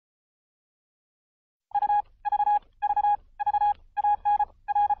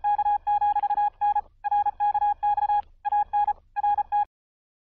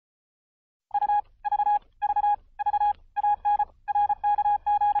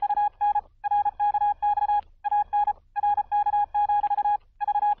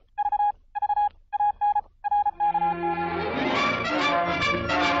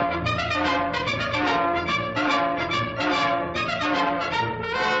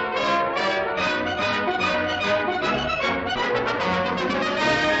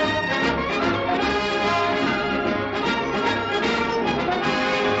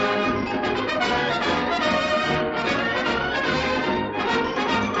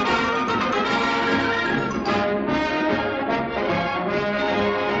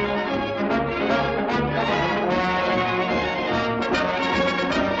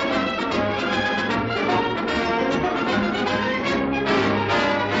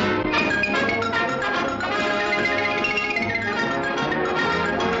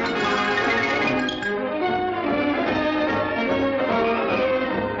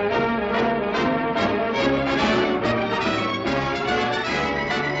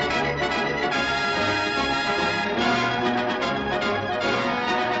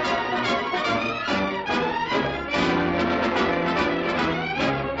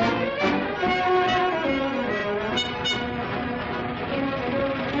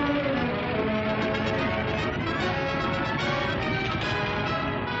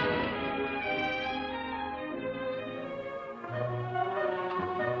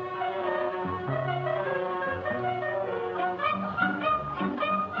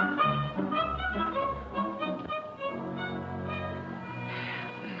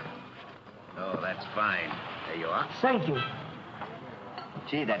fine. There you are. Thank you.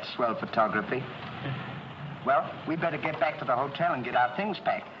 Gee, that's swell photography. Well, we better get back to the hotel and get our things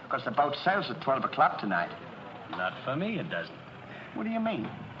packed, because the boat sails at 12 o'clock tonight. Not for me, it doesn't. What do you mean?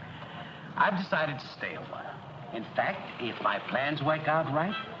 I've decided to stay a while. In fact, if my plans work out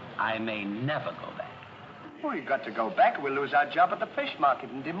right, I may never go back. Well, you've got to go back or we'll lose our job at the fish market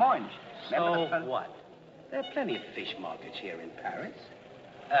in Des Moines. So what? There are plenty of fish markets here in Paris.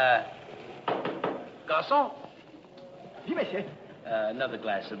 Garçon? Oui, monsieur. Another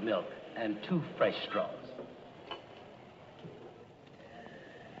glass of milk and 2 fresh straws.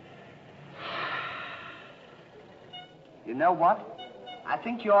 You know what? I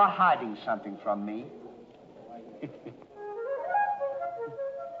think you're hiding something from me.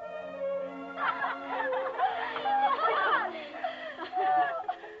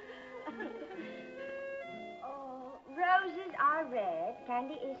 Oh, roses are red,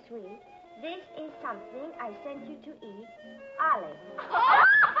 candy is sweet. This is something I sent you to eat. Olive. Oh,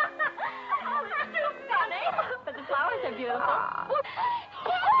 it's too funny. But the flowers are beautiful.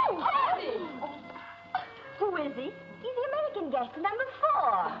 Who is he? He's the American guest, number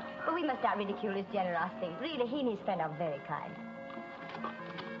 4. But we must not ridicule his generosity. Really, he and his friend are very kind.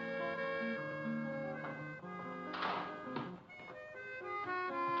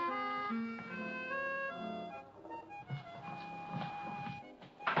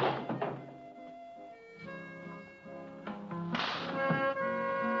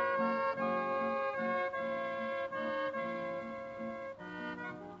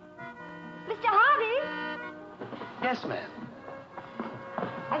 Mr. Harvey? Yes, ma'am.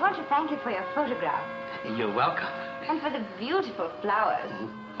 I want to thank you for your photograph. You're welcome. And for the beautiful flowers.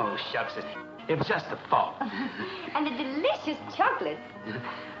 Oh, shucks. It was just a thought. And the delicious chocolates.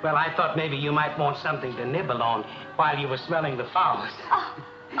 Well, I thought maybe you might want something to nibble on while you were smelling the flowers. Oh.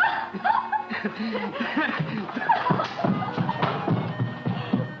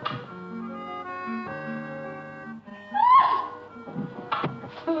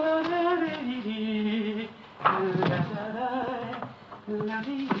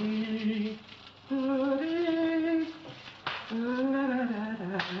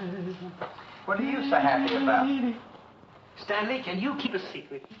 What are you so happy about? Stanley, can you keep a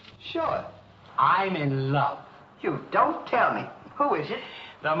secret? Sure. I'm in love. You don't tell me. Who is it?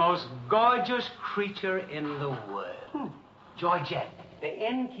 The most gorgeous creature in the world. Georgette, the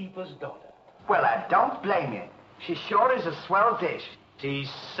innkeeper's daughter. Well, I don't blame you. She sure is a swell dish. She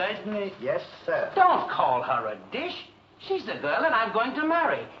certainly... Yes, sir. Don't call her a dish. She's the girl that I'm going to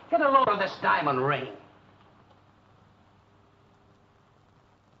marry. Get a load of this diamond ring.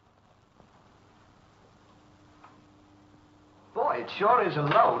 Boy, it sure is a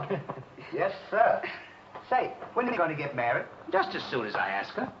load. Yes, sir. Say, when are you going to get married? Just as soon as I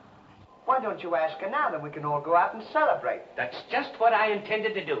ask her. Why don't you ask her now, then we can all go out and celebrate? That's just what I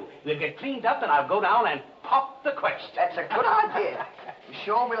intended to do. We'll get cleaned up and I'll go down and pop the question. That's a good idea. You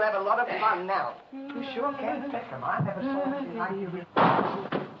sure we'll have a lot of fun now. You sure can pick 'em. I never saw anything like you.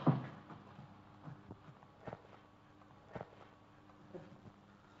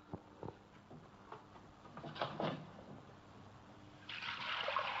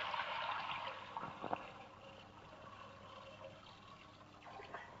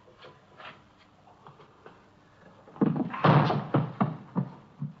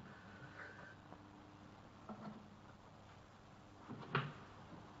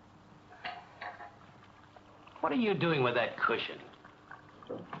 What are you doing with that cushion?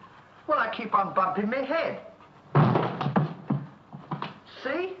 Well, I keep on bumping my head.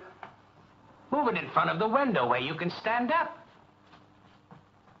 See? Move it in front of the window where you can stand up.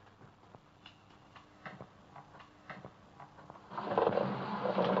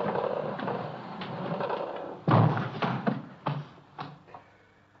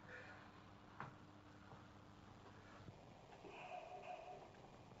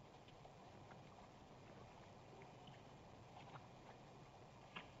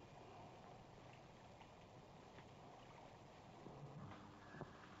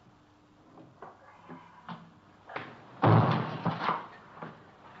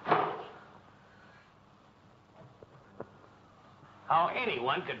 How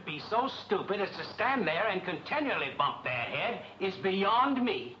anyone could be so stupid as to stand there and continually bump their head is beyond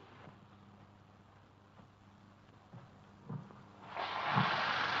me.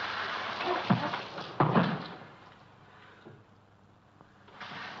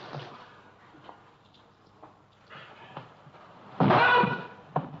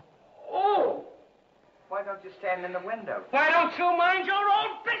 Oh! Why don't you stand in the window? Why don't you mind your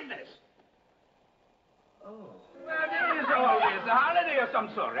own business? Oh. Well, it is always a holiday of some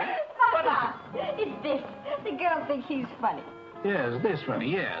sort, eh? It's this. The girl thinks he's funny. Yes, this one,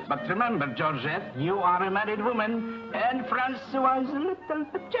 yes. But remember, Georgette, you are a married woman, and Francois is a little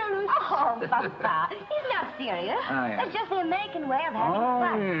bit jealous. Oh, Papa, he's not serious. Ah, yes. It's just the American way of having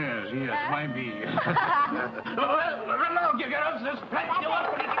fun. Yes, maybe. Well, run along, you girls. There's plenty to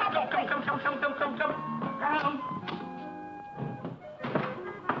work with. Come.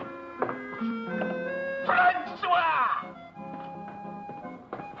 Francois!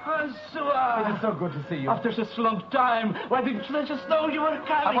 It's so good to see you. After such a long time, why didn't you let us know you were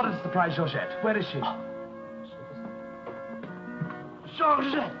coming? What a surprise, Georgette. Where is she?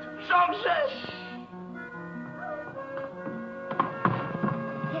 Georgette!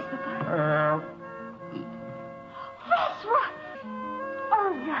 Yes, Papa? Francois!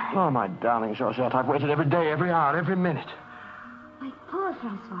 Oh, Oh, my darling Georgette, I've waited every day, every hour, every minute. my poor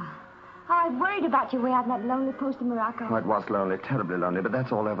Francois. Oh, I worried about you way out in that lonely post in Morocco. Oh, it was lonely, terribly lonely, but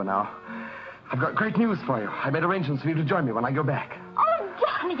that's all over now. I've got great news for you. I made arrangements for you to join me when I go back. Oh,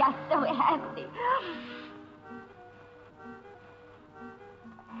 darling, I'm so happy.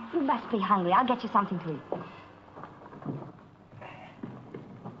 You must be hungry. I'll get you something to eat.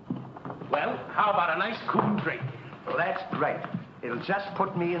 Well, how about a nice cool drink? Well, that's great. It'll just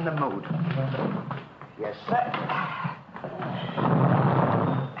put me in the mood. Yes, sir.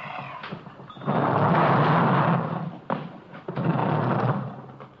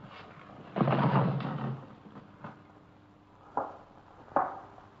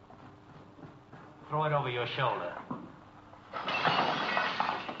 Throw it over your shoulder.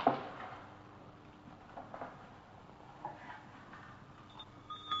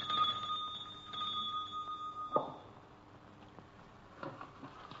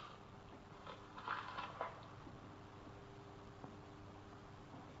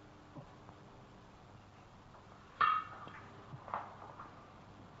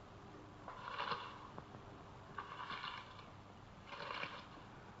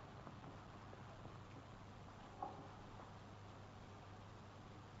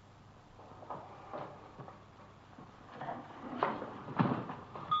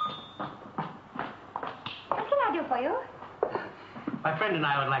 For you? My friend and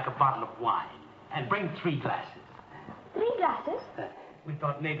I would like a bottle of wine. And bring 3 glasses. 3 glasses? We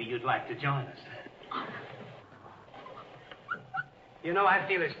thought maybe you'd like to join us. You know, I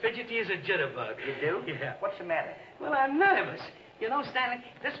feel as fidgety as a jitterbug. You do? Yeah. What's the matter? Well, I'm nervous. You know, Stanley,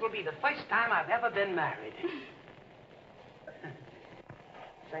 this will be the first time I've ever been married.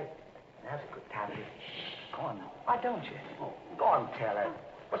 Say, now's a good time to... Go on now. Why don't you? Oh, go on, tell her.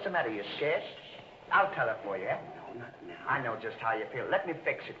 What's the matter? You scared? I'll tell her for you, eh? No, not now. I know just how you feel. Let me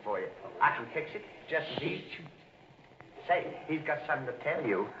fix it for you. I can fix it just as easy. Say, he's got something to tell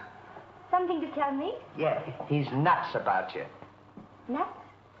you. Something to tell me? Yeah, he's nuts about you. Nuts?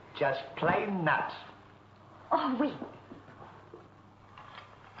 Just plain nuts. Oh, wait.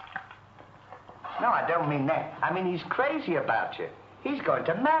 No, I don't mean that. I mean he's crazy about you. He's going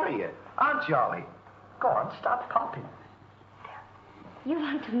to marry you. Aren't you, Ollie? Go on, stop popping. You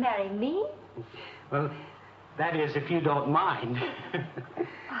want to marry me? Well, that is, if you don't mind.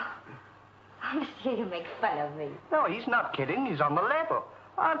 Oh, monsieur, you make fun of me. No, he's not kidding. He's on the level.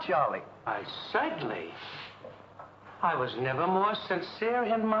 Aren't you, Ollie? I certainly. I was never more sincere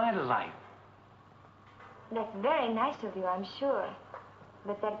in my life. That's very nice of you, I'm sure.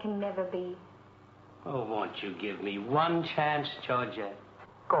 But that can never be. Oh, won't you give me one chance, Georgette?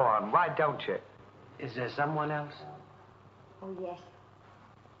 Go on, why don't you? Is there someone else? Oh, yes.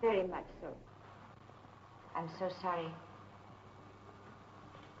 Very much so. I'm so sorry.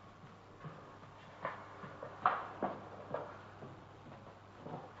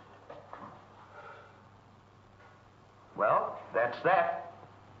 Well, that's that.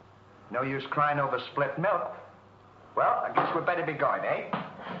 No use crying over split milk. Well, I guess we'd better be going, eh?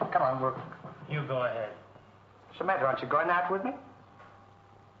 Come on, we'll... You go ahead. What's the matter? Aren't you going out with me?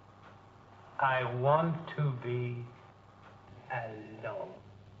 I want to be alone.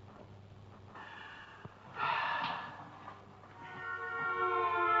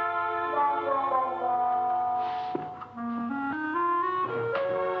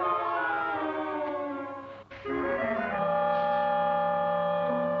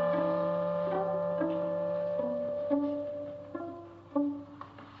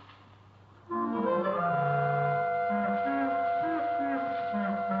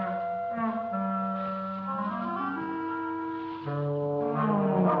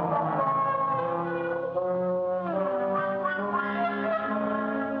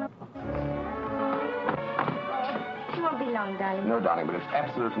 No, darling, but it's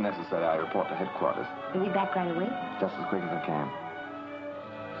absolutely necessary I report to headquarters. You'll be back right away? Just as quick as I can.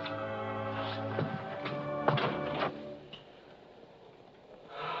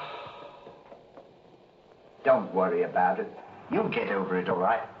 Don't worry about it. You'll get over it, all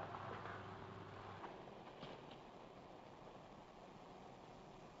right?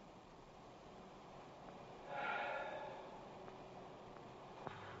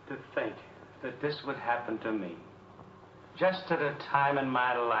 To think that this would happen to me, just at a time in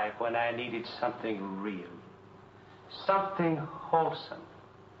my life when I needed something real, something wholesome,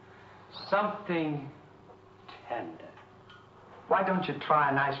 something tender. Why don't you try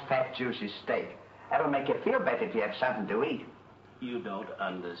a nice, fat, juicy steak? That'll make you feel better if you have something to eat. You don't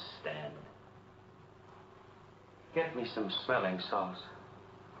understand. Get me some smelling salts.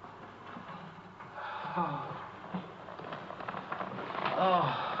 Oh.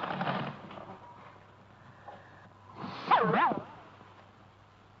 Oh.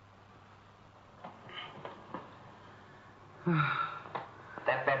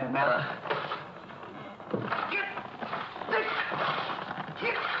 That better now?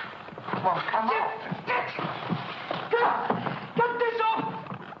 Come on, come on. Get this off!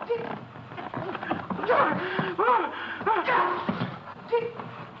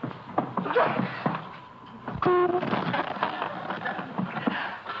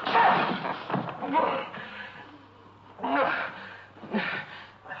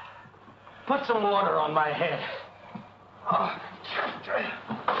 Put some water on my head.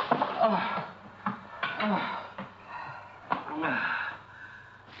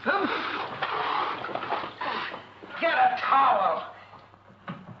 Get a towel.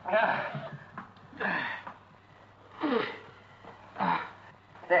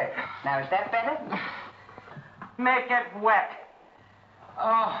 There. Now, is that better? Make it wet.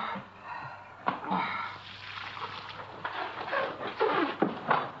 Oh.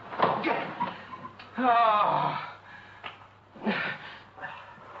 Oh.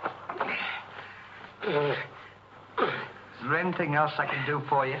 Is there anything else I can do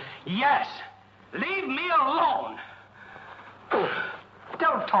for you? Yes. Leave me alone.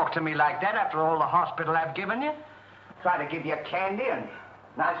 Don't talk to me like that after all the hospital I've given you. Try to give you candy and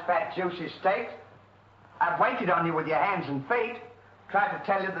nice, fat, juicy steaks. I've waited on you with your hands and feet. Tried to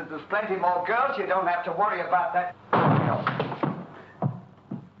tell you that there's plenty more girls. You don't have to worry about that.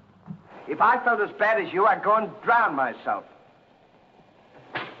 If I felt as bad as you, I'd go and drown myself.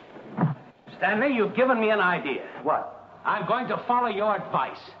 Stanley, you've given me an idea. What? I'm going to follow your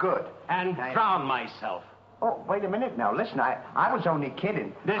advice. Good. And drown myself. Oh, wait a minute now. Listen, I was only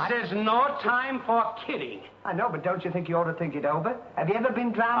kidding. This is no time for kidding. I know, but don't you think you ought to think it over? Have you ever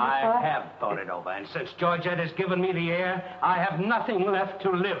been drowned before? I have thought it over, and since Georgette has given me the air, I have nothing left to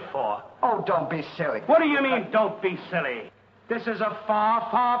live for. Oh, don't be silly. What do you mean, don't be silly? This is a far,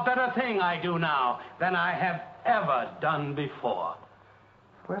 far better thing I do now than I have ever done before.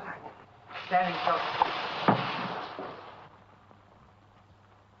 Well, standing so...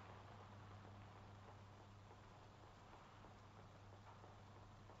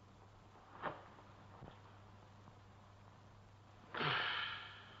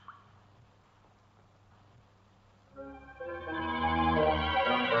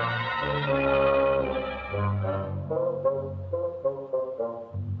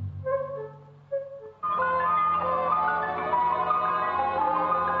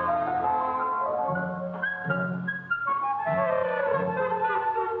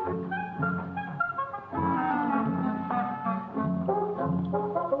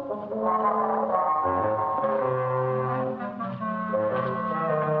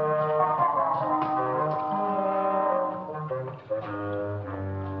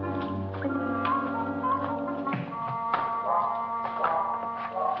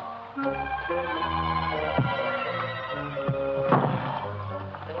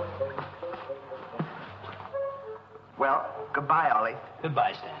 Well, goodbye, Ollie.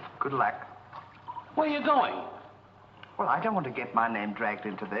 Goodbye, Stan. Good luck. Where are you going? Well, I don't want to get my name dragged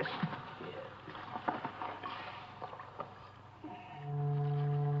into this.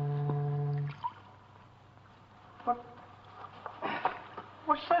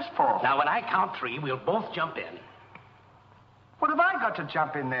 What's this for? Now, when I count three, we'll both jump in. What have I got to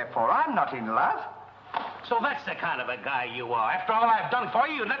jump in there for? I'm not in love. So that's the kind of a guy you are. After all I've done for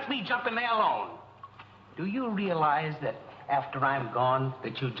you, you let me jump in there alone. Do you realize that after I'm gone,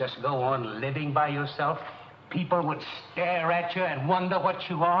 that you just go on living by yourself? People would stare at you and wonder what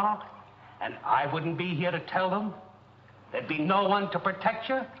you are, and I wouldn't be here to tell them. There'd be no one to protect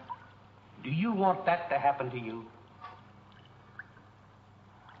you. Do you want that to happen to you?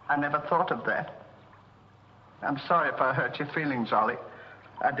 I never thought of that. I'm sorry if I hurt your feelings, Ollie.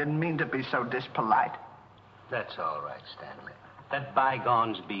 I didn't mean to be so dispolite. That's all right, Stanley. Let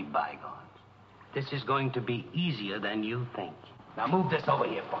bygones be bygones. This is going to be easier than you think. Now move this over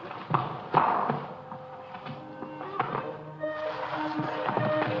here for me.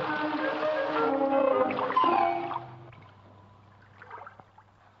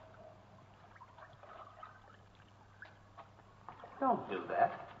 Don't do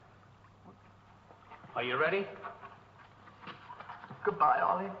that. Are you ready? Goodbye,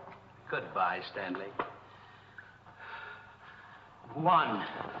 Ollie. Goodbye, Stanley. 1,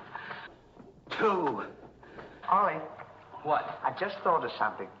 2. Ollie, What? I just thought of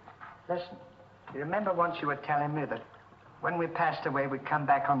something. Listen, you remember once you were telling me that when we passed away, we'd come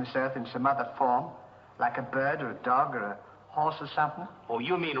back on this earth in some other form, like a bird or a dog or a horse or something? Oh,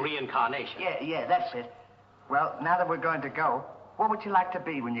 you mean reincarnation? Yeah, that's it. Well, now that we're going to go, what would you like to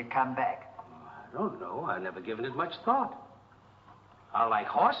be when you come back? I don't know. I've never given it much thought. I like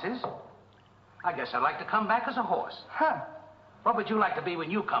horses. I guess I'd like to come back as a horse. Huh. What would you like to be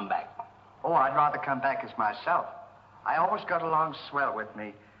when you come back? Oh, I'd rather come back as myself. I always got along swell with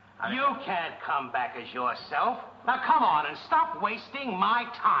me. You can't come back as yourself. Now, come on and stop wasting my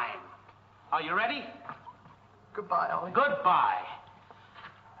time. Are you ready? Goodbye, Ollie. Goodbye.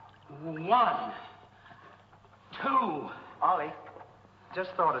 1, 2. Ollie,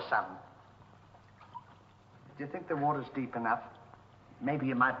 just thought of something. Do you think the water's deep enough? Maybe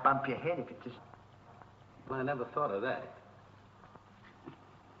you might bump your head if you just... Well, I never thought of that.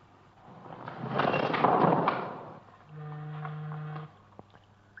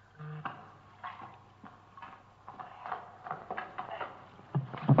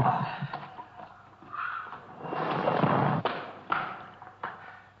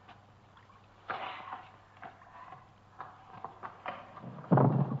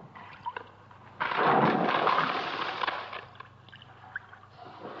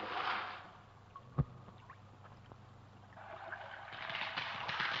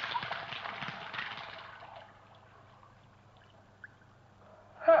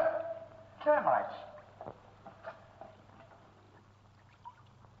 Termites.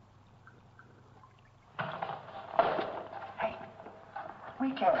 Hey,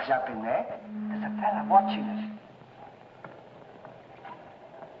 we can't jump in there. There's a fella watching us.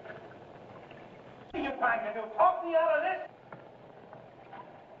 What are you trying to do? Talk me out of this?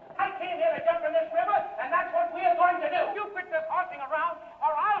 I came here to jump in this river, and that's what we are going to do. You quit this horsing around,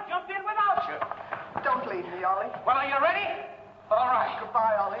 or I'll jump in without you. Don't leave me, Ollie. Well, are you ready? All right.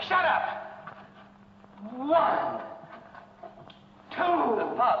 Goodbye, Ollie. Shut up. 1, 2.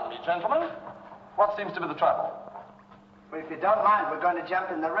 Pardon me, gentlemen. What seems to be the trouble? Well, if you don't mind, we're going to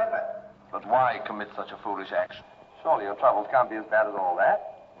jump in the river. But why commit such a foolish action? Surely your troubles can't be as bad as all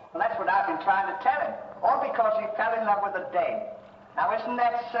that. Well, that's what I've been trying to tell him. All because he fell in love with a dame. Now, isn't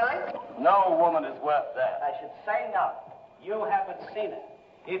that silly? No woman is worth that. I should say not. You haven't seen her.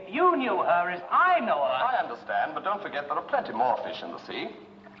 If you knew her as I know her... I understand, but don't forget there are plenty more fish in the sea.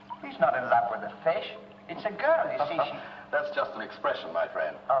 He's not in love with a fish. It's a girl, you see. That's just an expression, my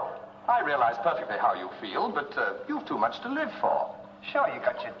friend. Oh. I realize perfectly how you feel, but you've too much to live for. Sure, you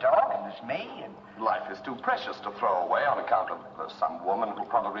got your dog, and there's me, and... Life is too precious to throw away on account of some woman who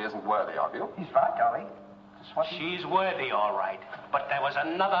probably isn't worthy of you. He's right, Ollie. That's what She's worthy, all right. But there was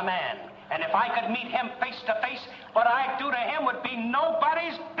another man. And if I could meet him face to face, what I'd do to him would be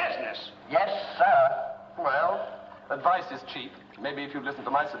nobody's business. Yes, sir. Well, advice is cheap. Maybe if you'd listen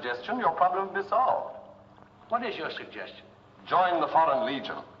to my suggestion, your problem would be solved. What is your suggestion? Join the Foreign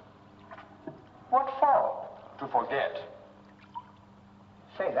Legion. What for? To forget.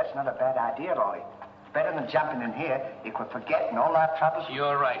 Say, that's not a bad idea, Ollie. Better than jumping in here. You could forget and all our troubles.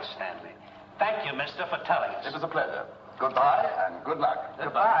 You're right, Stanley. Thank you, mister, for telling us. It was a pleasure. Goodbye and good luck.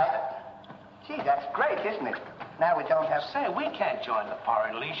 Goodbye. Gee, that's great, isn't it? Now we don't have... Say, we can't join the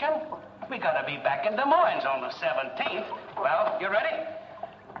Foreign Legion. We gotta be back in Des Moines on the 17th. Well, you ready?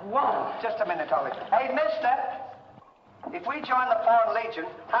 1. Just a minute, Ollie. Hey, mister. If we join the Foreign Legion,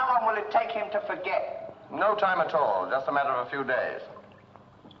 how long will it take him to forget? No time at all. Just a matter of a few days.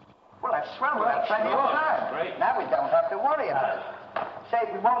 Well, that's swell. We'll have plenty of time. Great. Now we don't have to worry about it. Say,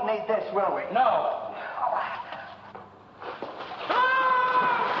 we won't need this, will we? No.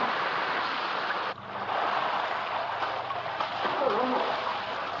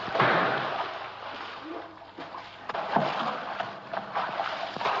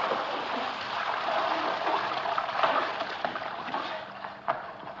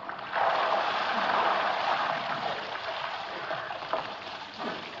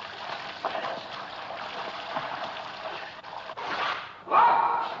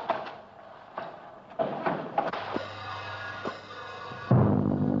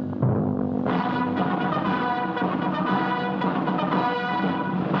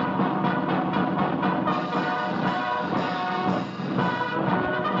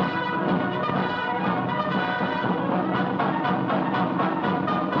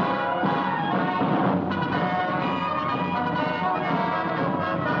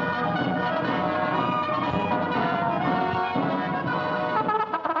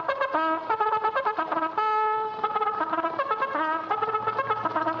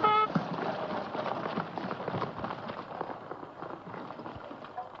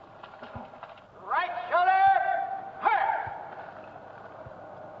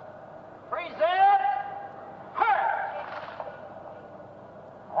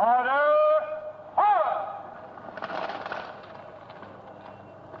 Order! Forward!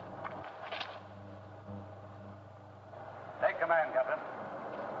 Take command, Captain.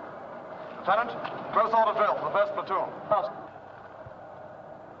 Lieutenant, close order drill for the first platoon.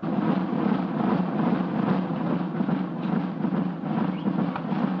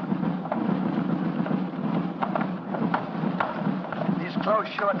 These clothes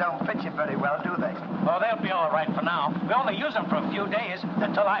sure don't fit you very well, do they? Oh, they'll be all right for now. We only use them for a few days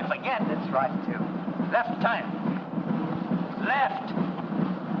until I forget. That's right, too. Left time. Left.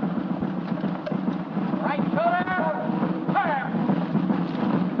 Right shoulder. Turn.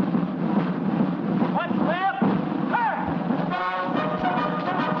 One left. Turn.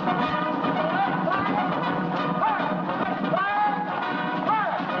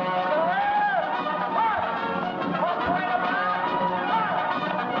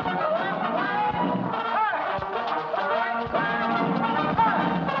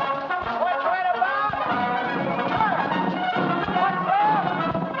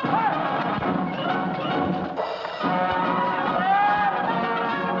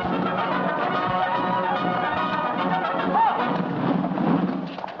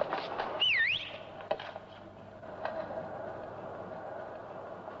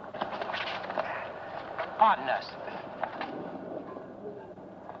 Pardon us.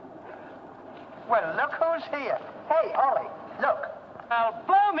 Well, look who's here. Hey, Ollie, look. Well,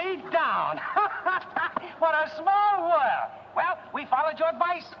 blow me down. What a small world. Well, we followed your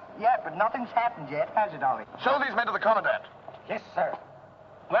advice. Yeah, but nothing's happened yet, has it, Ollie? Show these men to the commandant. Yes, sir.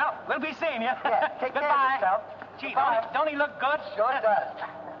 Well, we'll be seeing you. Yeah, take care of Goodbye. yourself. Gee, Goodbye. don't he look good? Sure does.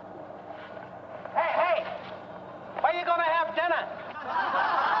 Hey, where you gonna have dinner?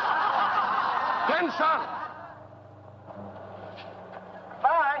 Attention!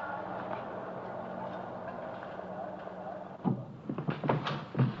 Bye.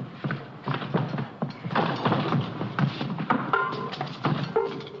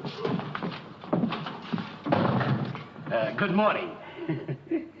 Good morning.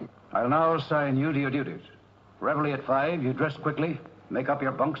 I'll now assign you to your duties. Reveille at 5, you dress quickly, make up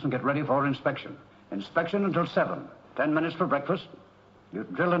your bunks and get ready for inspection. Inspection until 7. 10 minutes for breakfast. You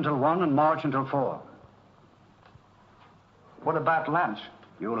drill until 1 and march until 4. What about lunch?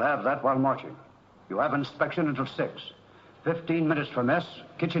 You'll have that while marching. You have inspection until 6. 15 minutes for mess,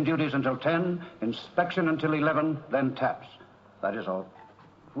 kitchen duties until 10, inspection until 11, then taps. That is all.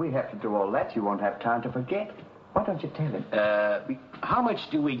 We have to do all that. You won't have time to forget. Why don't you tell him? How much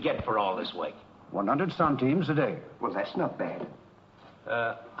do we get for all this work? 100 centimes a day. Well, that's not bad.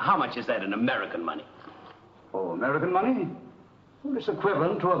 How much is that in American money? Oh, American money? Well, it's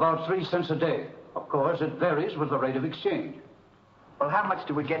equivalent to about 3 cents a day. Of course, it varies with the rate of exchange. Well, how much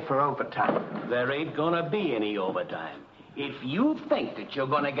do we get for overtime? There ain't gonna be any overtime. If you think that you're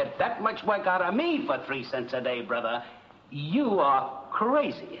gonna get that much work out of me for 3 cents a day, brother, you are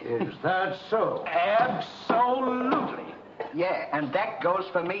crazy. Is that so? Absolutely. Yeah, and that goes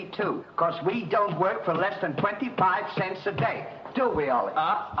for me, too. Because we don't work for less than 25 cents a day. Do we, Ollie?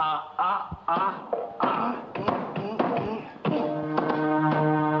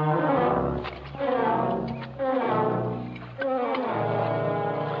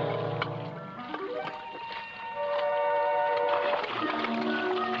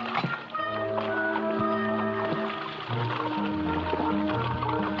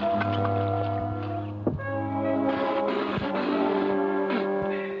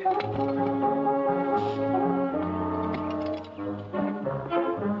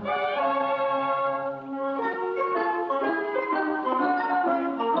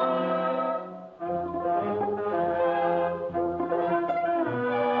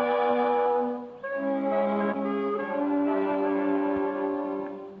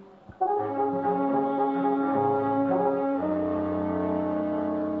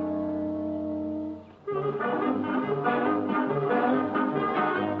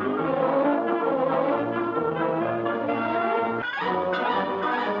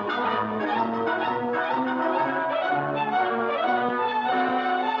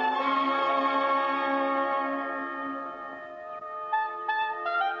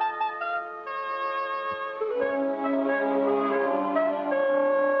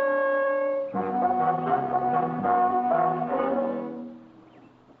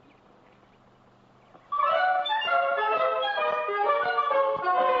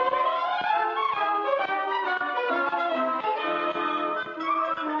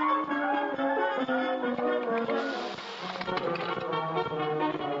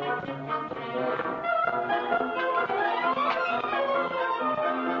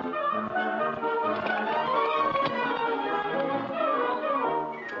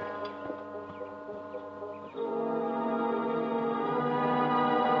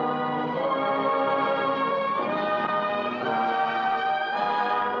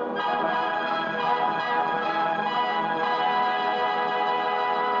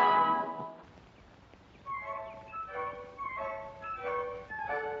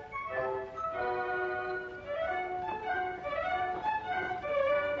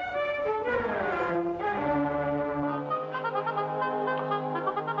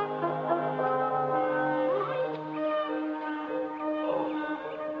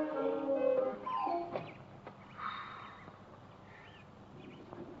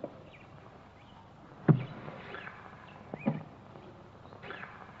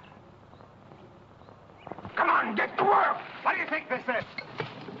 on, get to work. What do you think this is?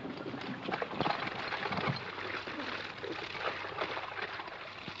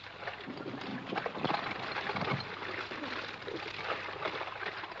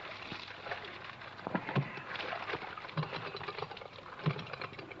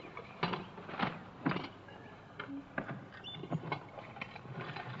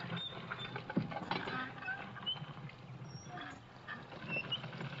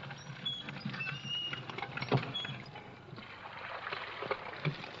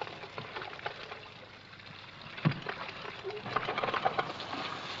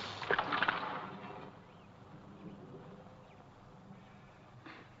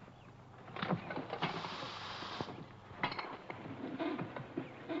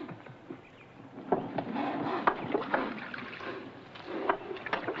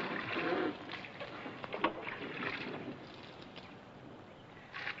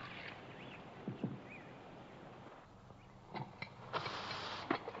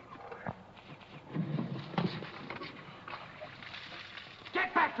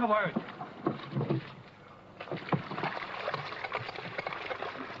 Back to work.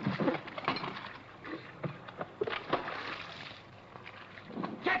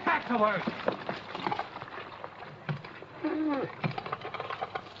 Get back to work.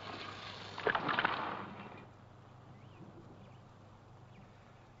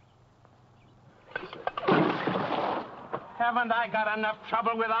 Haven't I got enough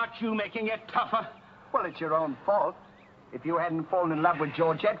trouble without you making it tougher? Well, it's your own fault. If you hadn't fallen in love with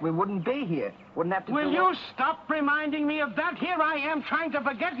Georgette, we wouldn't be here. Wouldn't have to Will you stop reminding me of that? Here I am trying to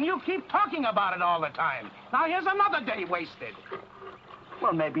forget, and you keep talking about it all the time. Now, here's another day wasted.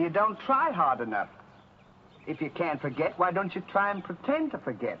 Well, maybe you don't try hard enough. If you can't forget, why don't you try and pretend to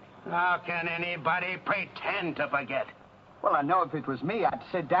forget? How can anybody pretend to forget? Well, I know if it was me, I'd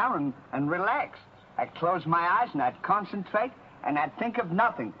sit down and relax. I'd close my eyes and I'd concentrate and I'd think of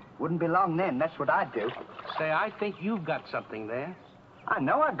nothing. Wouldn't be long then. That's what I'd do. Say, I think you've got something there. I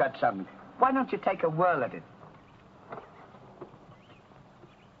know I've got something. Why don't you take a whirl at it?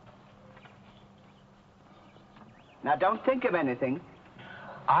 Now, don't think of anything.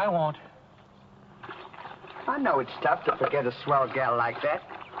 I won't. I know it's tough to forget a swell gal like that.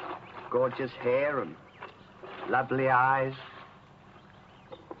 Gorgeous hair and lovely eyes,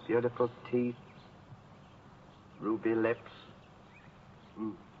 beautiful teeth, ruby lips.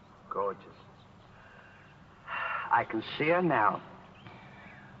 Gorgeous. I can see her now.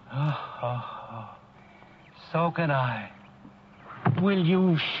 So can I. Will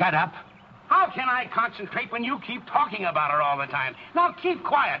you shut up? How can I concentrate when you keep talking about her all the time? Now keep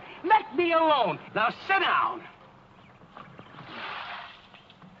quiet. Let me alone. Now sit down.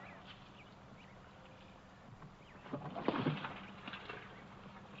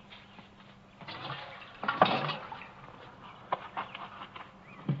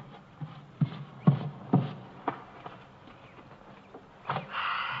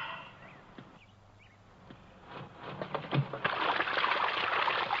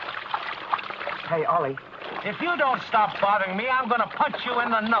 Hey, Ollie. If you don't stop bothering me, I'm going to punch you in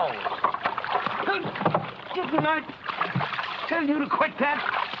the nose. Didn't I tell you to quit that?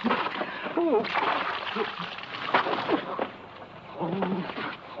 Oh.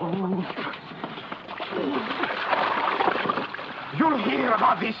 You'll hear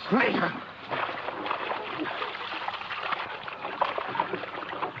about this later.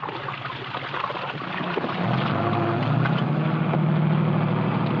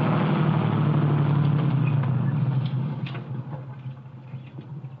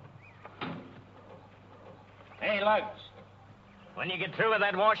 When you get through with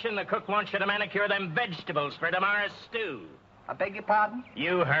that washing, the cook wants you to manicure them vegetables for tomorrow's stew. I beg your pardon?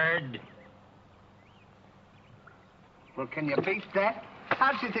 You heard. Well, can you beat that?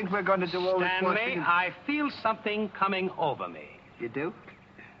 How do you think we're going to do all this work? Stanley, I feel something coming over me. You do?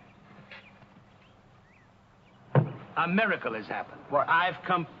 A miracle has happened. What? I've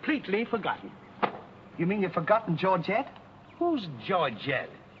completely forgotten. You mean you've forgotten Georgette? Who's Georgette?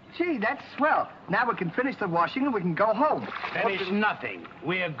 Gee, that's swell. Now we can finish the washing and we can go home. Finish nothing.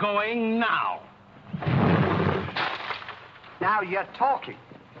 We're going now. Now you're talking.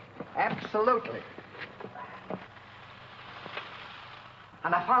 Absolutely.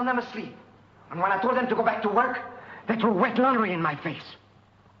 And I found them asleep. And when I told them to go back to work, they threw wet laundry in my face.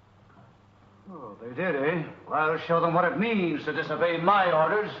 Oh, they did, eh? Well, I'll show them what it means to disobey my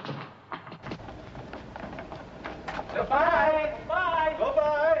orders. Goodbye. Bye.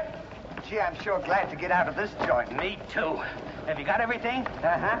 Goodbye. Gee, I'm sure glad to get out of this joint. Me too. Have you got everything?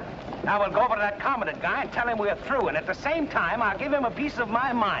 Uh-huh. Now we'll go over to that commandant guy and tell him we're through, and at the same time, I'll give him a piece of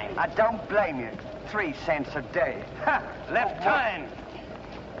my mind. I don't blame you. 3 cents a day. Ha! Left turn.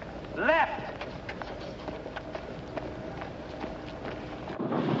 Left.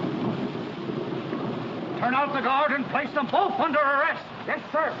 Turn out the guard and place them both under arrest. Yes,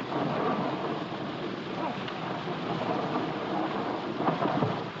 sir.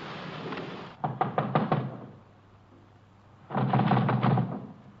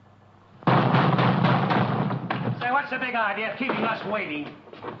 Say, what's the big idea of keeping us waiting?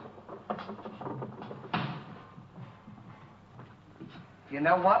 You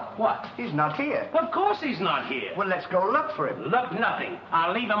know what? What? He's not here. Of course he's not here. Well, let's go look for him. Look, nothing.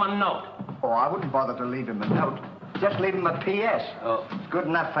 I'll leave him a note. Oh, I wouldn't bother to leave him a note. Just leave him a P.S. Oh. It's good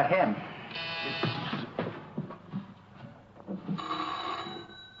enough for him.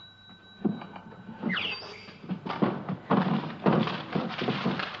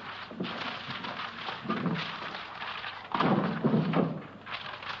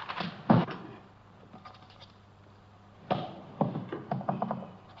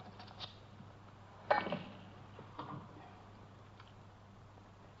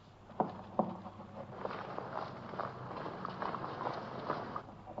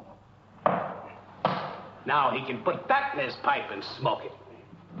 Now he can put that in his pipe and smoke it.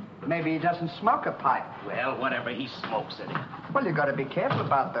 Maybe he doesn't smoke a pipe. Well, whatever, he smokes it. Well, you got to be careful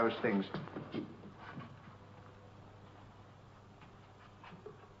about those things.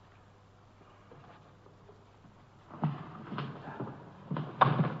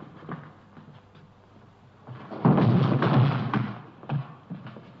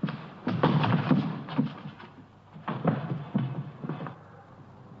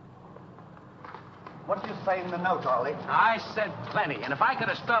 What did you say in the note, Ollie? I said plenty, and if I could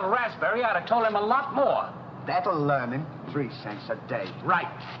have spelled raspberry, I'd have told him a lot more. That'll learn him. 3 cents a day. Right.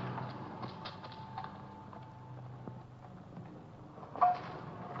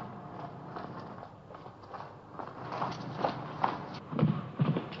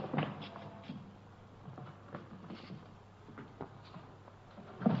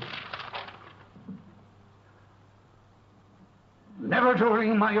 Never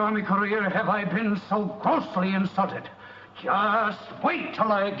during my army career have I been so grossly insulted. Just wait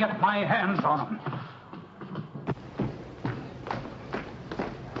till I get my hands on him.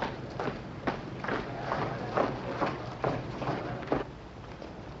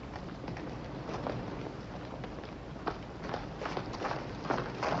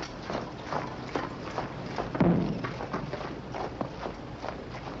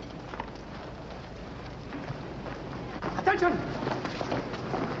 Attention!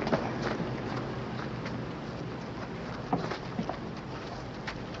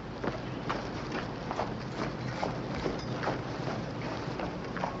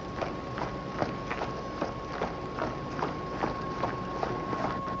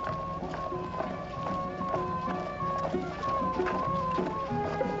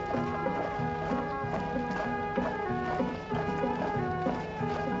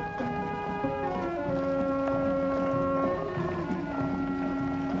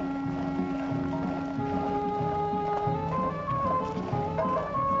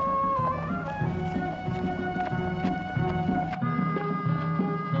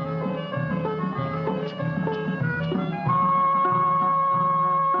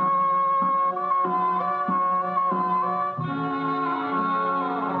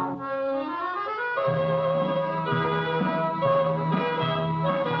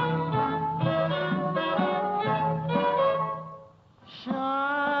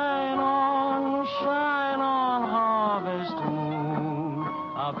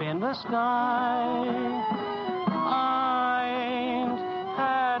 In the sky, I ain't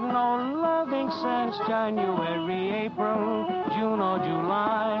had no loving since January, April, June or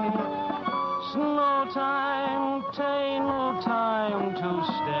July. Snow time, tain't no time to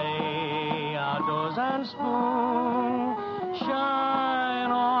stay outdoors and spoon.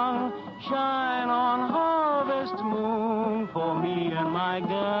 Shine on, harvest moon for me and my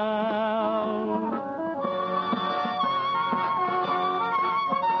girl.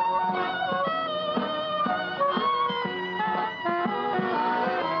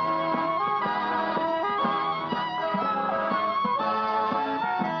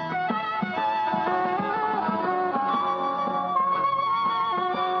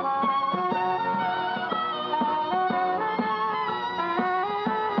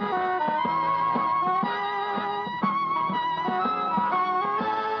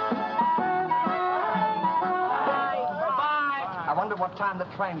 What time the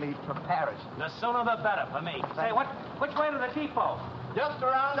train leaves for Paris? The sooner the better for me. Say, which way to the depot? Just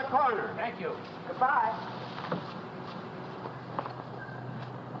around the corner. Thank you. Goodbye.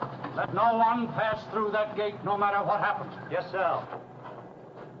 Let no one pass through that gate, no matter what happens. Yes, sir.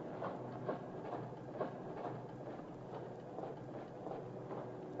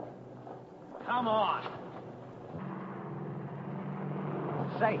 Come on.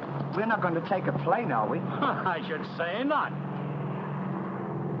 Say, we're not going to take a plane, are we? I should say not.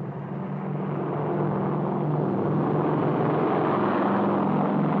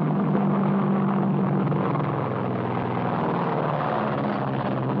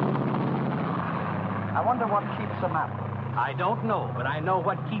 I wonder what keeps them up. I don't know, but I know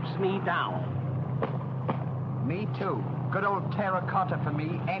what keeps me down. Me too. Good old terracotta for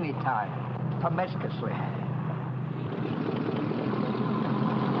me anytime. Promiscuously.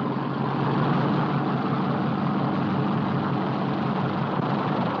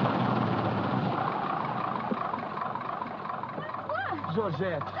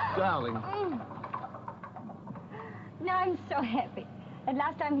 Georgette, darling. Now I'm so happy. At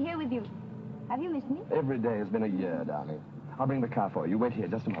last I'm here with you. Have you missed me? Every day has been a year, darling. I'll bring the car for you. Wait here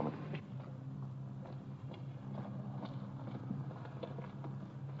just a moment.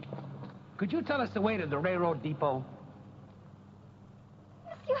 Could you tell us the way to the railroad depot?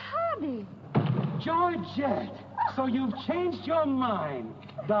 Mr. Hardy. Georgette, so you've changed your mind.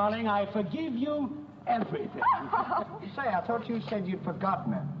 Darling, I forgive you everything. Say, I thought you said you'd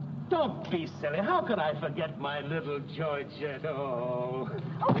forgotten her. Don't be silly. How could I forget my little Georgette? Oh.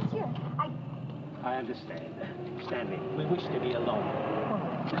 Oh, monsieur, I understand. Stanley, we wish to be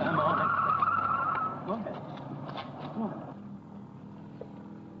alone. Come on. Go ahead. Come on.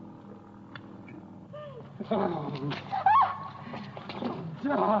 Oh.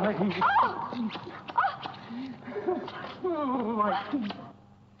 Darling.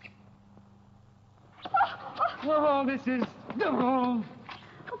 Oh, this is... Oh,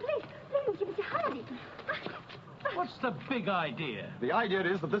 please, Mr. Hardy. What's the big idea? The idea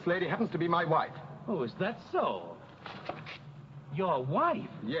is that this lady happens to be my wife. Oh, is that so? Your wife?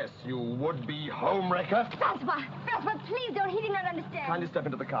 Yes, you would-be homewrecker. Francois, please don't. He did not understand. Kindly step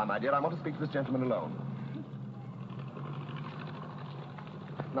into the car, my dear. I want to speak to this gentleman alone.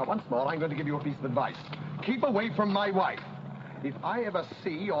 Now, once more, I'm going to give you a piece of advice. Keep away from my wife. If I ever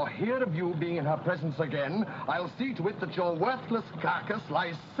see or hear of you being in her presence again, I'll see to it that your worthless carcass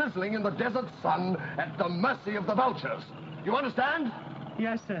lies sizzling in the desert sun at the mercy of the vultures. You understand?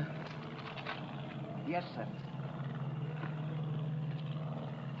 Yes, sir. Yes, sir.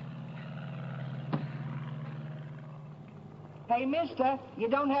 Hey, mister, you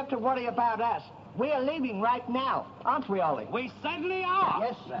don't have to worry about us. We're leaving right now, aren't we, Ollie? We certainly are.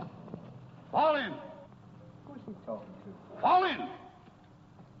 Yes, sir. Fall in. Who's he talking to? Fall in.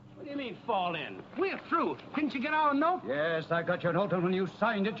 What do you mean, fall in? We're through. Didn't you get our note? Yes, I got your note, and when you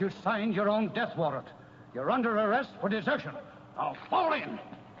signed it, you signed your own death warrant. You're under arrest for desertion. Now, fall in.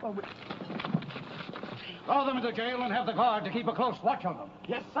 Well, Throw them into jail and have the guard to keep a close watch on them.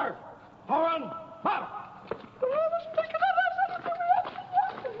 Yes, sir. Foreign, out.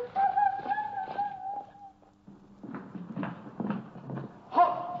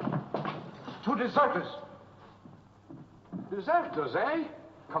 Halt! Two deserters. Deserters, eh?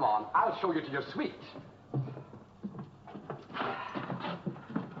 Come on, I'll show you to your suite.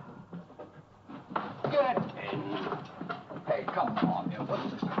 Get in. Hey, come on, here.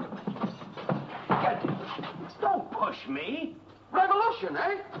 What's this? Get in. Don't push me. Revolution,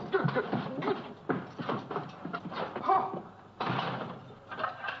 eh? Huh.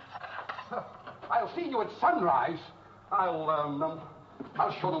 I'll see you at sunrise.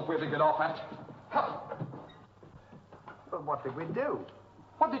 I'll show them where to get off at. Well, what did we do?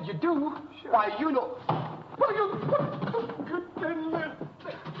 What did you do? Sure. Why, you know... Well, you... Get in there.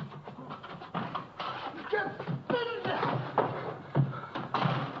 Get in there.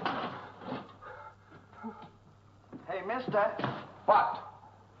 Hey, mister, What?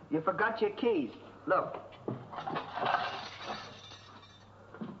 you forgot your keys. Look.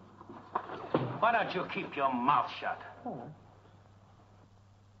 Why don't you keep your mouth shut?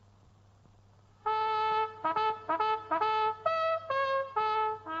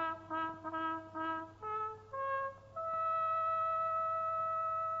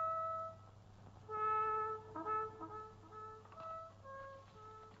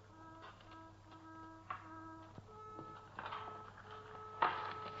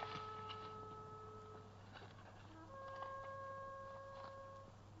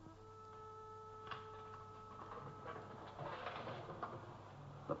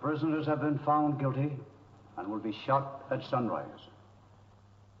 The prisoners have been found guilty and will be shot at sunrise.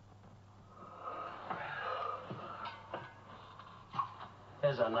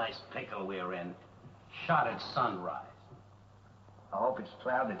 There's a nice pickle we're in. Shot at sunrise. I hope it's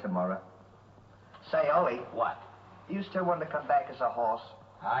cloudy tomorrow. Say, Ollie. What? Do you still want to come back as a horse?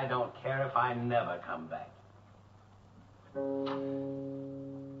 I don't care if I never come back.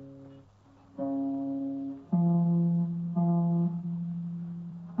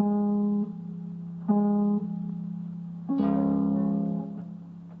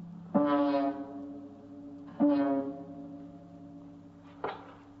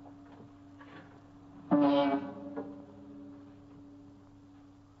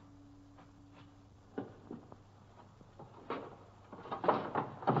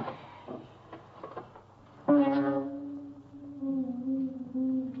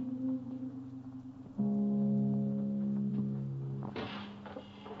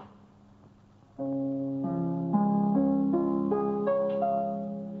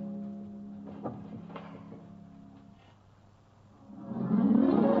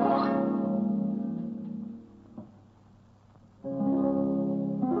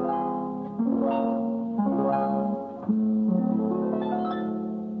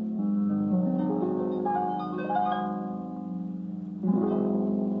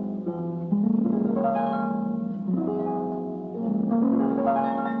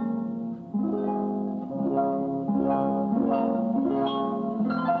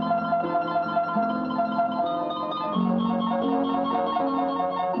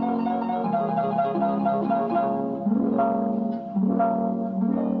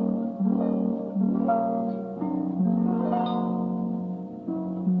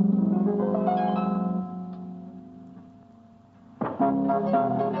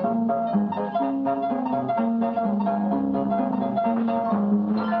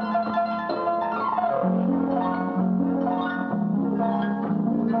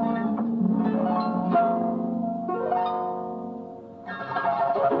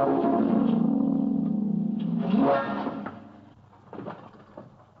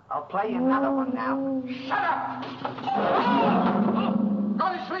 I'll play you another one now. Shut up! Go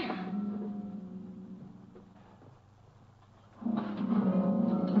to sleep!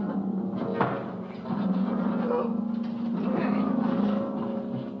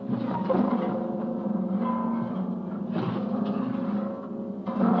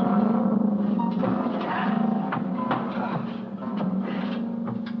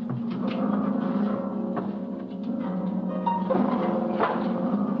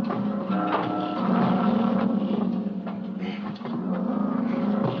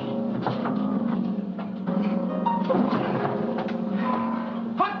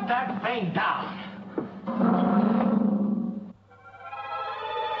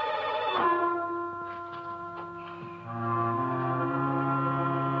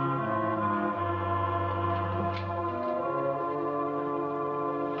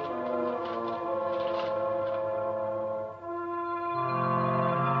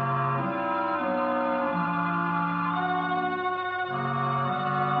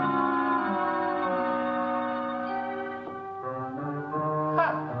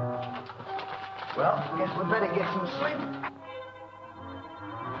 Well, guess we better get some sleep.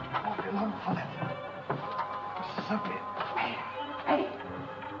 Won't be long for that. What's up here? Hey.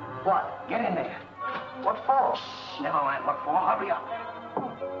 What? Get in there. What for? Shh, never mind what for. Hurry up.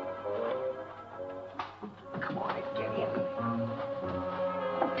 Come on, get in.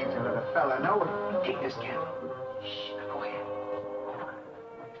 Does the little fella know it? Take this candle. Shh, now go ahead.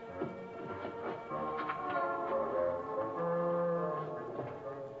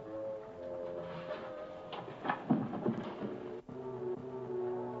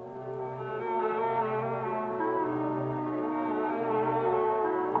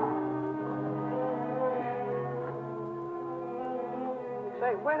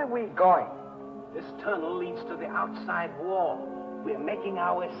 Say, where are we going? This tunnel leads to the outside wall. We're making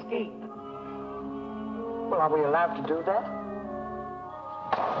our escape. Well, are we allowed to do that?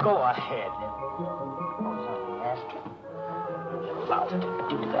 Go ahead. Asking. You're allowed to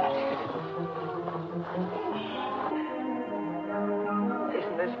do that.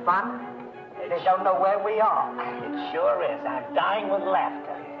 Isn't this fun? They don't know where we are. It sure is. I'm dying with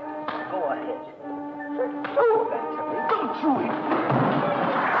laughter. Go ahead. Do that to me. Don't you?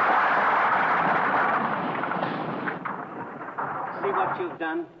 See what you've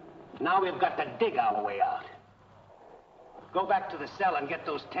done? Now we've got to dig our way out. Go back to the cell and get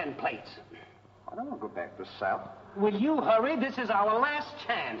those 10 plates. I don't want to go back to the cell. Will you hurry? This is our last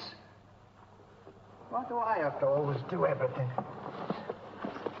chance. Why do I have to always do everything?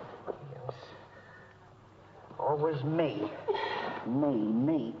 Yes. Always me.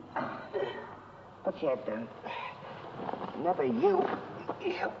 Me. Put your head down. Never you.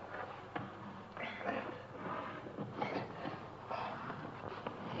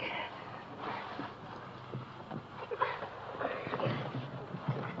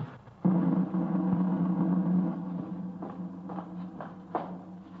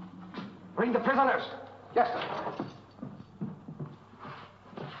 bring the prisoners. Yes, sir.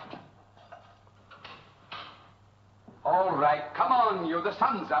 All right, come on, you. The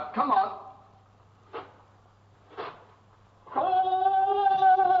sun's up. Come on.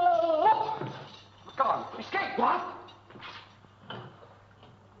 Oh! Come on, escape. What?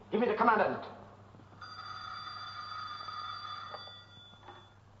 Give me the commandant.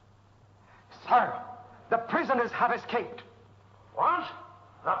 Sir, the prisoners have escaped. What?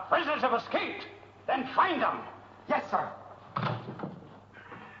 The prisoners have escaped? Then find them. Yes, sir.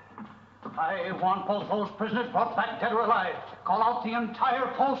 I want both those prisoners brought back dead or alive. Call out the entire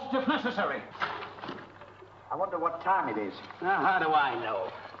post if necessary. I wonder what time it is. Now, how do I know?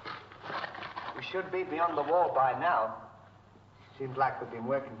 We should be beyond the wall by now. Seems like we've been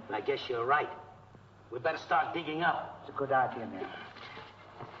working. I guess you're right. We better start digging up. It's a good idea, man.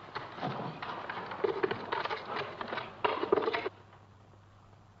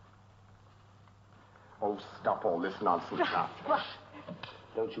 Oh, stop all this nonsense now. What?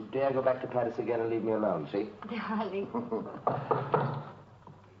 Don't you dare go back to Paris again and leave me alone, see? Darling.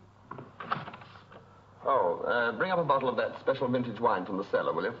 Oh, bring up a bottle of that special vintage wine from the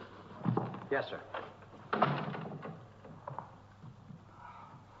cellar, will you? Yes, sir.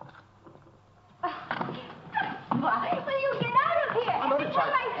 Why? Will you get out of here? I'm not It's trying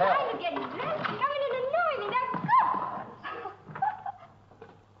not my to help. time to get dressed. You come in and annoy me. Now, go!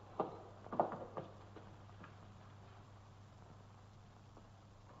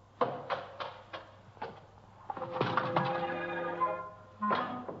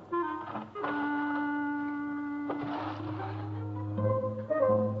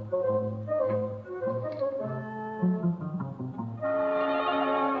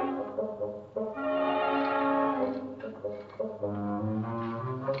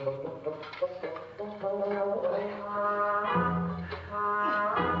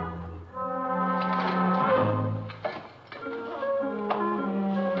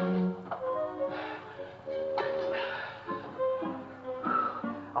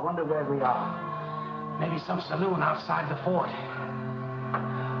 I wonder where we are. Maybe some saloon outside the fort.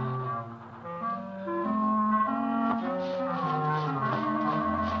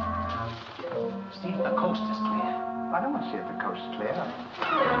 See if the coast is clear. I don't want to see if the coast's clear.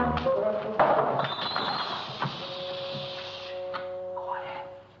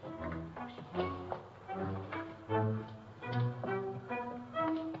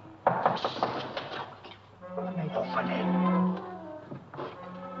 Open it.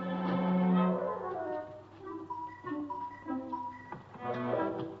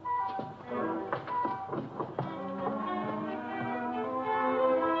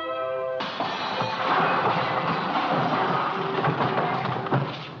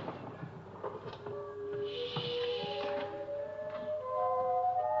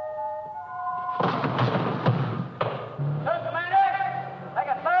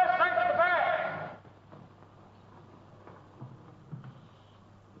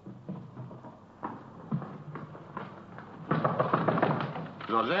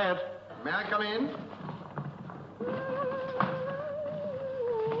 Georgette, may I come in?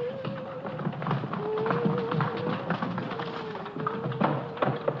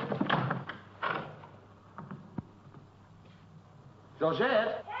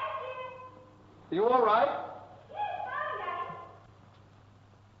 Georgette? Are you all right?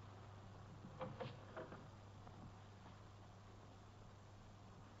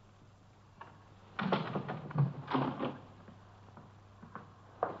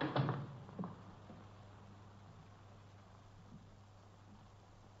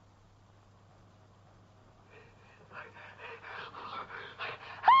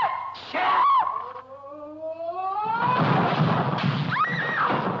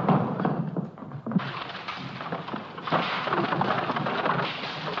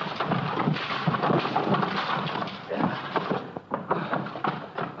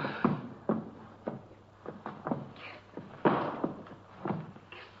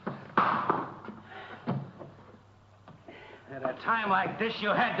 At a time like this, you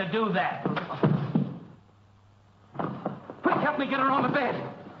had to do that. Quick, help me get her on the bed.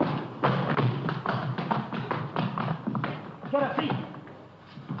 Get her feet.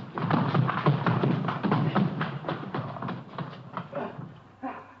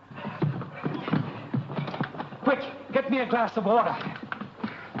 Quick, get me a glass of water.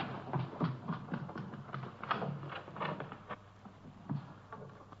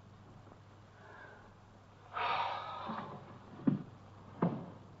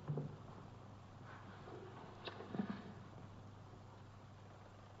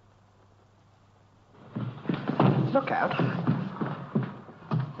 Look out.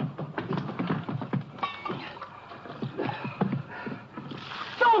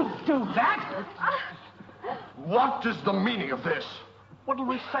 Don't do that! What is the meaning of this? What'll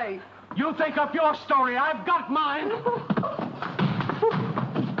we say? You think up your story. I've got mine.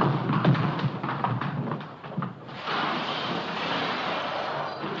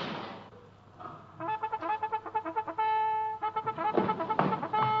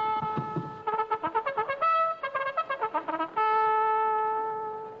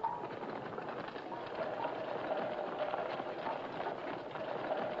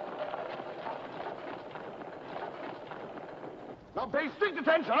 Now pay strict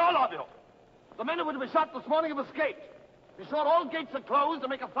attention, all of you. The men who were to be shot this morning have escaped. Be sure all gates are closed and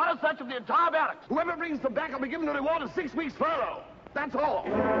make a thorough search of the entire barracks. Whoever brings them back will be given a reward of 6 weeks' furlough. That's all.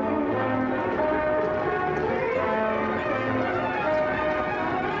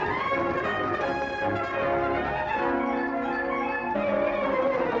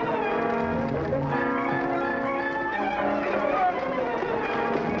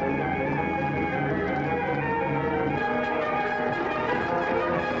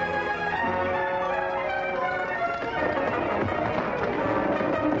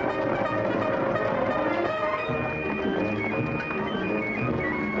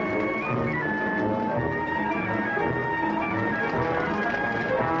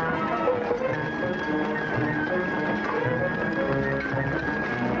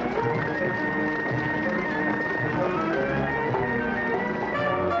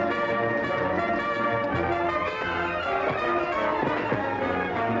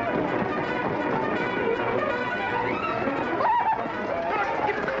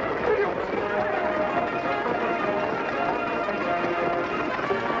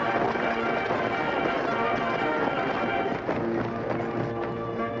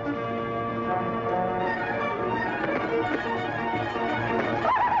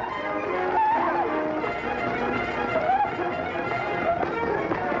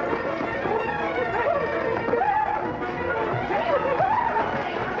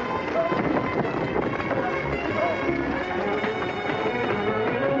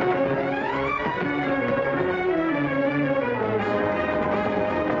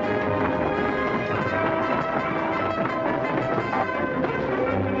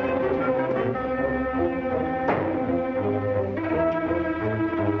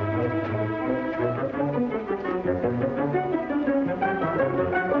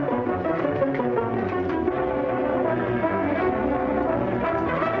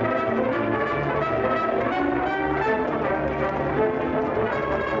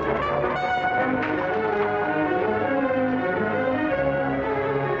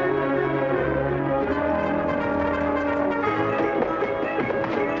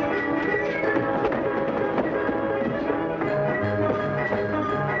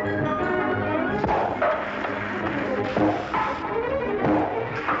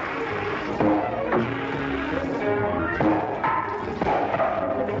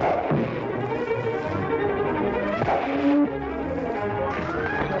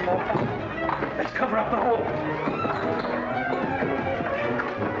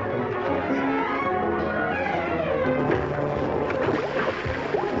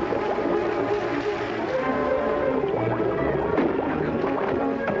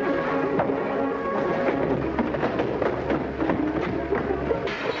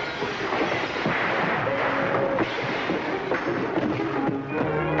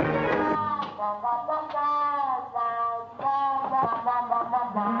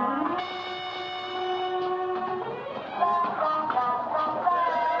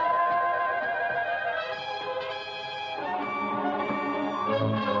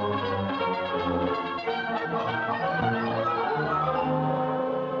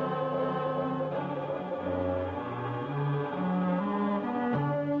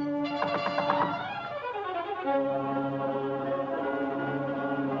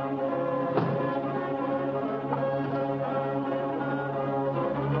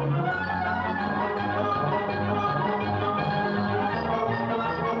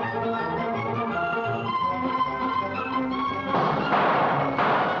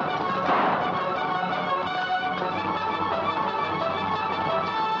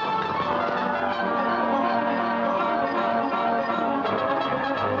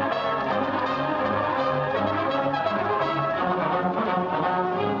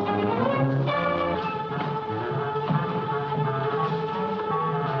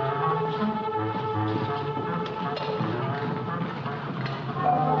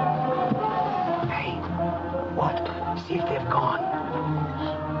 See if they've gone.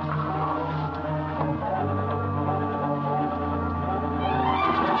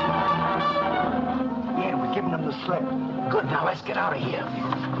 Yeah, we're giving them the slip. Good, now let's get out of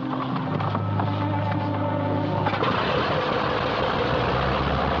here.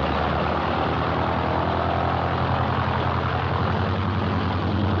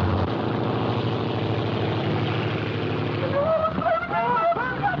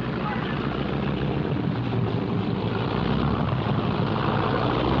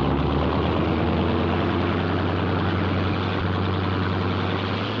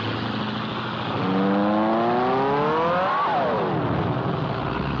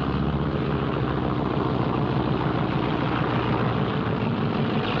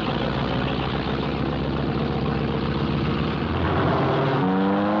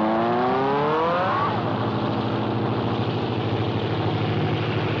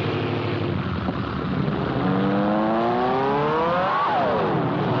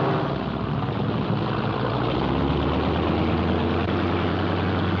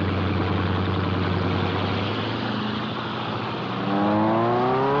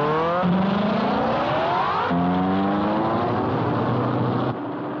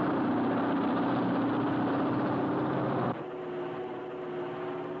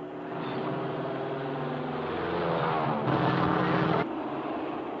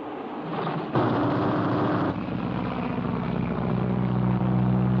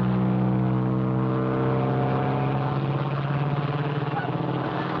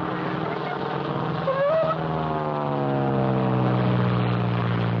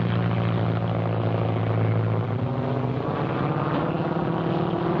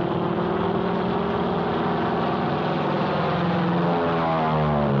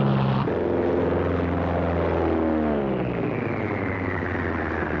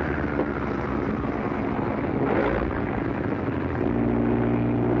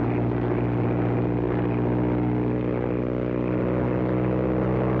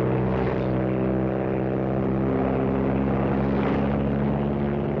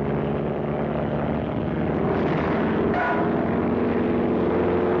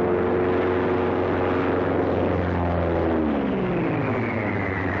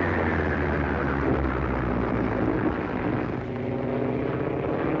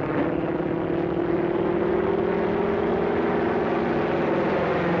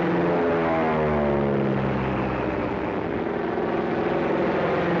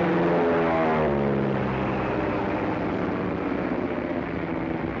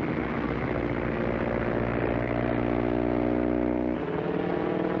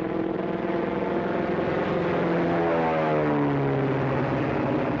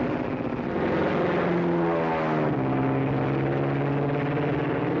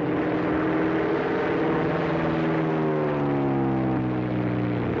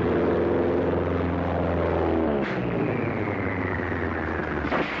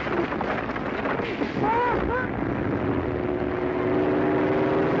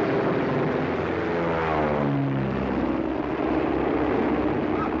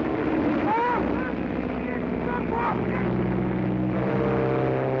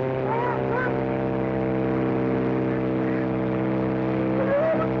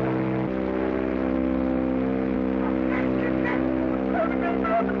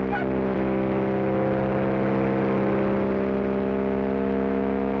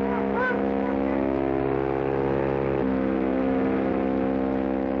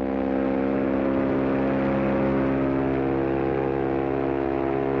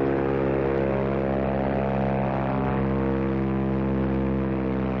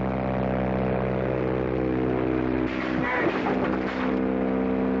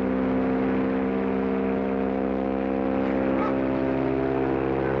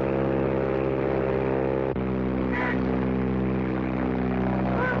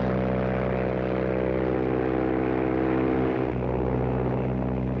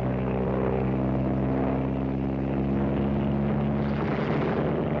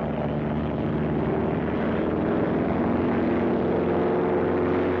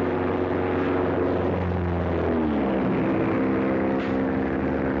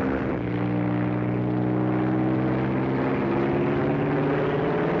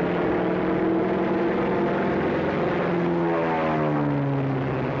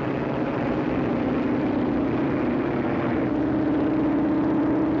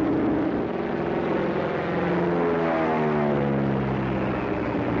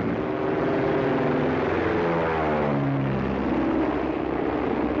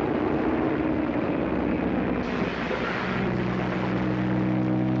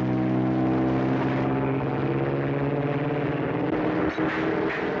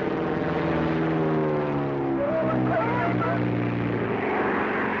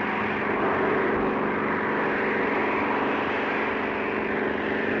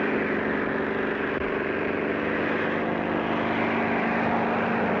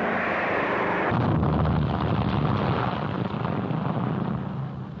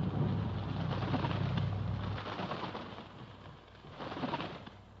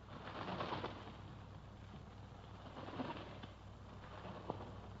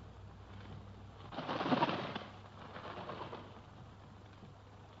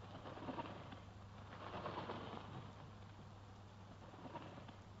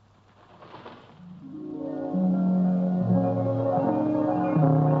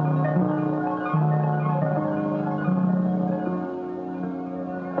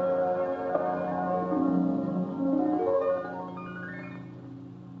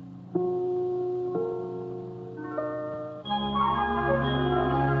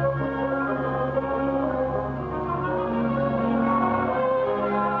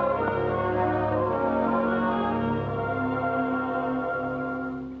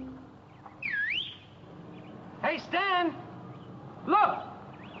 Hey, Stan! Look!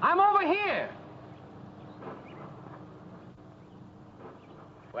 I'm over here!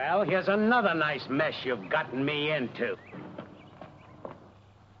 Well, here's another nice mess you've gotten me into.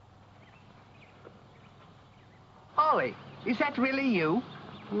 Ollie, is that really you?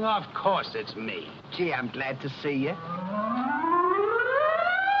 Of course it's me. Gee, I'm glad to see you.